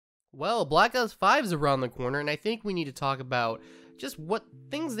Well, Black Ops 5 is around the corner, and I think we need to talk about just what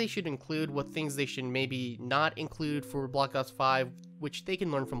things they should include, what things they should maybe not include for Black Ops 5, which they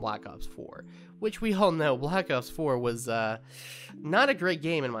can learn from Black Ops 4. Which we all know, Black Ops 4 was not a great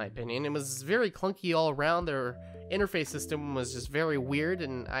game in my opinion. It was very clunky all around. Their interface system was just very weird,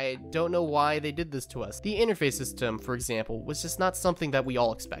 and I don't know why they did this to us. The interface system, for example, was just not something that we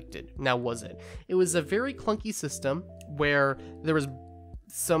all expected. Now, was it? It was a very clunky system where there was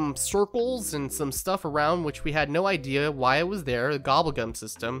some circles and some stuff around which we had no idea why it was there. The Gobblegum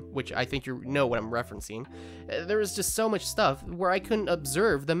system, which I think you know what I'm referencing. There was just so much stuff where I couldn't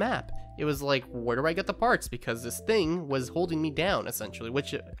observe the map. It was like, where do I get the parts? Because this thing was holding me down, essentially,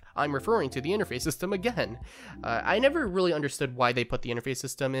 which I'm referring to the interface system again. I never really understood why they put the interface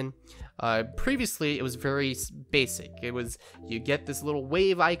system in. Previously, it was very basic. It was, you get this little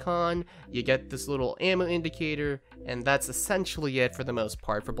wave icon, you get this little ammo indicator, and that's essentially it for the most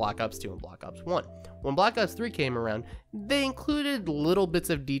part for Black Ops 2 and Black Ops 1. When Black Ops 3 came around, they included little bits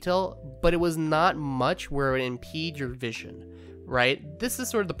of detail, but it was not much where it impede your vision. Right? This is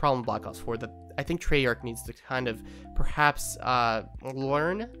sort of the problem with Black Ops 4 that I think Treyarch needs to kind of perhaps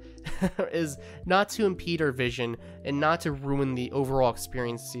learn is not to impede our vision and not to ruin the overall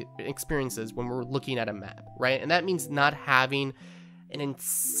experiences when we're looking at a map, right? And that means not having an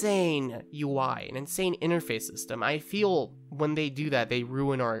insane UI, an insane interface system. I feel when they do that, they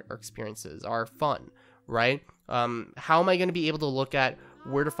ruin our experiences, our fun, right? How am I going to be able to look at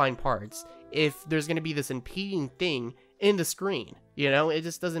where to find parts if there's going to be this impeding thing in the screen? You know, it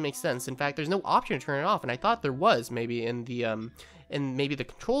just doesn't make sense. In fact, there's no option to turn it off, and I thought there was maybe in the maybe the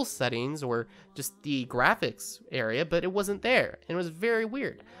control settings or just the graphics area, but it wasn't there, and it was very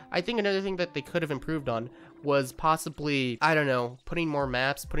weird. I think another thing that they could have improved on was possibly, I don't know, putting more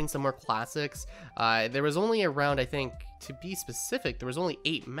maps, putting some more classics. There was only around, I think, to be specific, there was only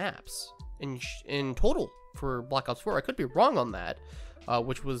 8 maps in total for Black Ops 4. I could be wrong on that.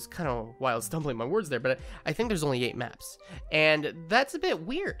 Which was kind of why I was stumbling my words there, but I think there's only 8 maps. And that's a bit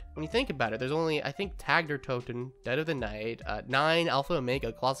weird when you think about it. There's only, I think, Tagder Toten, Dead of the Night, 9, Alpha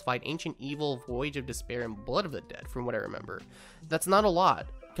Omega, Classified, Ancient Evil, Voyage of Despair, and Blood of the Dead, from what I remember. That's not a lot.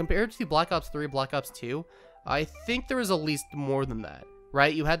 Compared to Black Ops 3, Black Ops 2, I think there was at least more than that,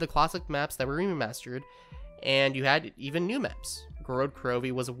 right? You had the classic maps that were remastered, and you had even new maps. Gorod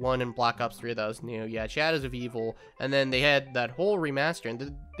Krovi was one in Black Ops 3 that was new. You had Shadows of Evil, and then they had that whole remaster,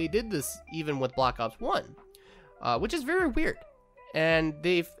 and they did this even with Black Ops 1, which is very weird. And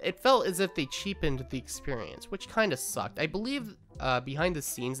it felt as if they cheapened the experience, which kind of sucked. I believe behind the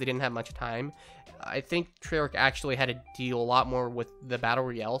scenes they didn't have much time. I think Treyarch actually had to deal a lot more with the Battle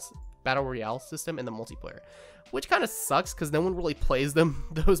Royale system and the multiplayer, which kind of sucks because no one really plays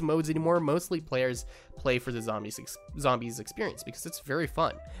those modes anymore. Mostly players play for the zombies experience because it's very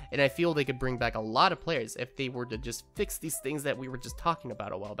fun, and I feel they could bring back a lot of players if they were to just fix these things that we were just talking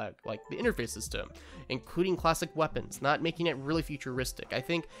about a while back, like the interface system, including classic weapons, not making it really futuristic. I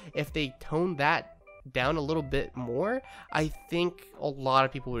think if they toned that down a little bit more, I think a lot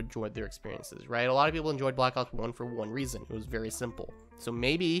of people would enjoy their experiences, right? A lot of people enjoyed Black Ops 1 for one reason. It was very simple. So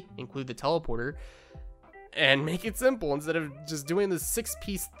maybe include the teleporter and make it simple instead of just doing this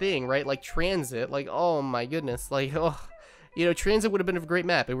 6-piece thing, right? Like Transit, like, oh my goodness, like, oh, you know, Transit would have been a great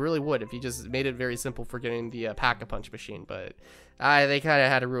map. It really would if you just made it very simple for getting the Pack-a-Punch machine, but they kind of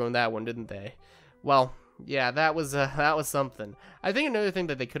had to ruin that one, didn't they? Well, yeah, that was something. I think another thing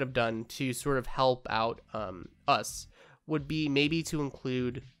that they could have done to sort of help out us would be maybe to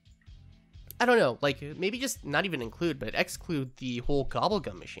include, I don't know, like maybe just not even include, but exclude the whole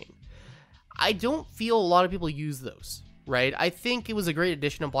Gobblegum machine. I don't feel a lot of people use those, right? I think it was a great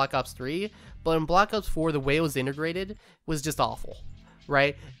addition in Black Ops 3, but in Black Ops 4, the way it was integrated was just awful,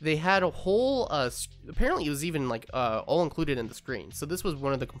 right? They had a whole, apparently it was even like all included in the screen. So this was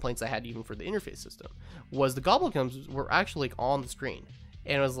one of the complaints I had even for the interface system, was the Gobblegums were actually like, on the screen.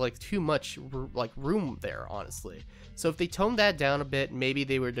 And it was like too much like room there, honestly. So if they toned that down a bit, maybe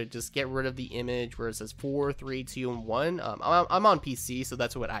they were to just get rid of the image where it says 4, 3, 2, and 1. I'm on PC, so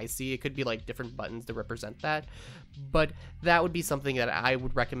that's what I see. It could be like different buttons to represent that. But that would be something that I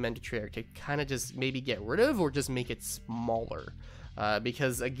would recommend to Treyarch to kind of just maybe get rid of or just make it smaller.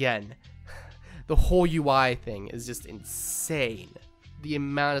 Because again, the whole UI thing is just insane. The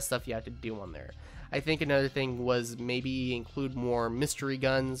amount of stuff you have to do on there. I think another thing was maybe include more mystery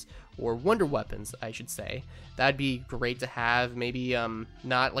guns or wonder weapons, I should say. That'd be great to have. Maybe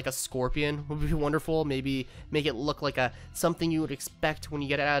not like a scorpion would be wonderful. Maybe make it look like something you would expect when you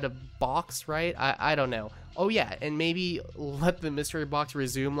get it out of a box, right? I don't know. Oh yeah, and maybe let the mystery box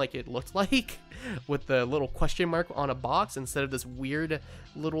resume like it looked like, with the little question mark on a box instead of this weird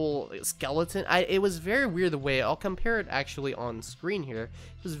little skeleton. It was very weird the way, I'll compare it actually on screen here.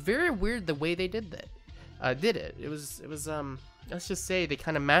 It was very weird the way they did that. It was let's just say they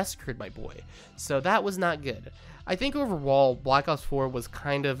kind of massacred my boy. So that was not good. I think overall, Black Ops 4 was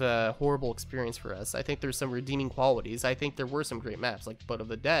kind of a horrible experience for us. I think there's some redeeming qualities. I think there were some great maps, like Blood of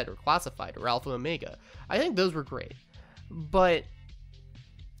the Dead, or Classified, or Alpha Omega. I think those were great. But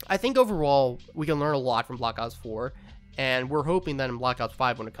I think overall, we can learn a lot from Black Ops 4, and we're hoping that in Black Ops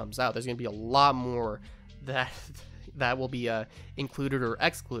 5, when it comes out, there's going to be a lot more that will be included or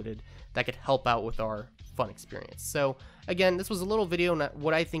excluded that could help out with our fun experience. So again, this was a little video on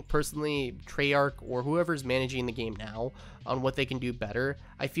what I think personally Treyarch or whoever's managing the game now on what they can do better.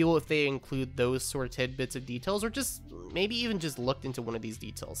 I feel if they include those sort of tidbits of details, or just maybe even just looked into one of these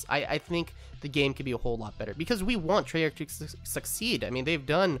details, I think the game could be a whole lot better, because we want Treyarch to succeed. I mean, they've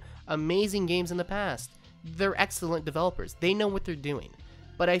done amazing games in the past. They're excellent developers. They know what they're doing.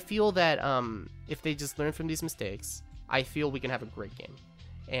 But I feel that if they just learn from these mistakes, I feel we can have a great game.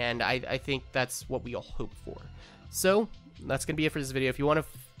 And I think that's what we all hope for. So that's going to be it for this video. If you want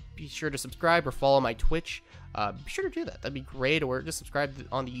to be sure to subscribe or follow my Twitch, be sure to do that. That'd be great. Or just subscribe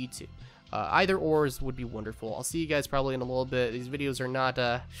on the YouTube. Either ors would be wonderful. I'll see you guys probably in a little bit. These videos are not,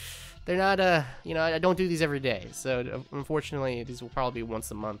 they're not, you know, I don't do these every day. So unfortunately, these will probably be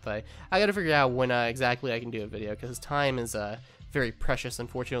once a month. I got to figure out when exactly I can do a video, because time is very precious,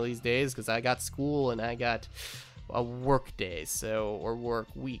 unfortunately, these days, because I got school and I got a work day, so, or work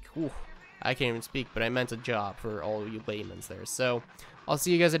week. Ooh, I can't even speak, but I meant a job for all you laymen's there. So I'll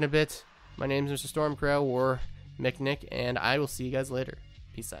see you guys in a bit. My name is Mr. Stormcrow, or McNick, and I will see you guys later.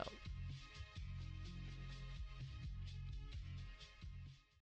 Peace out.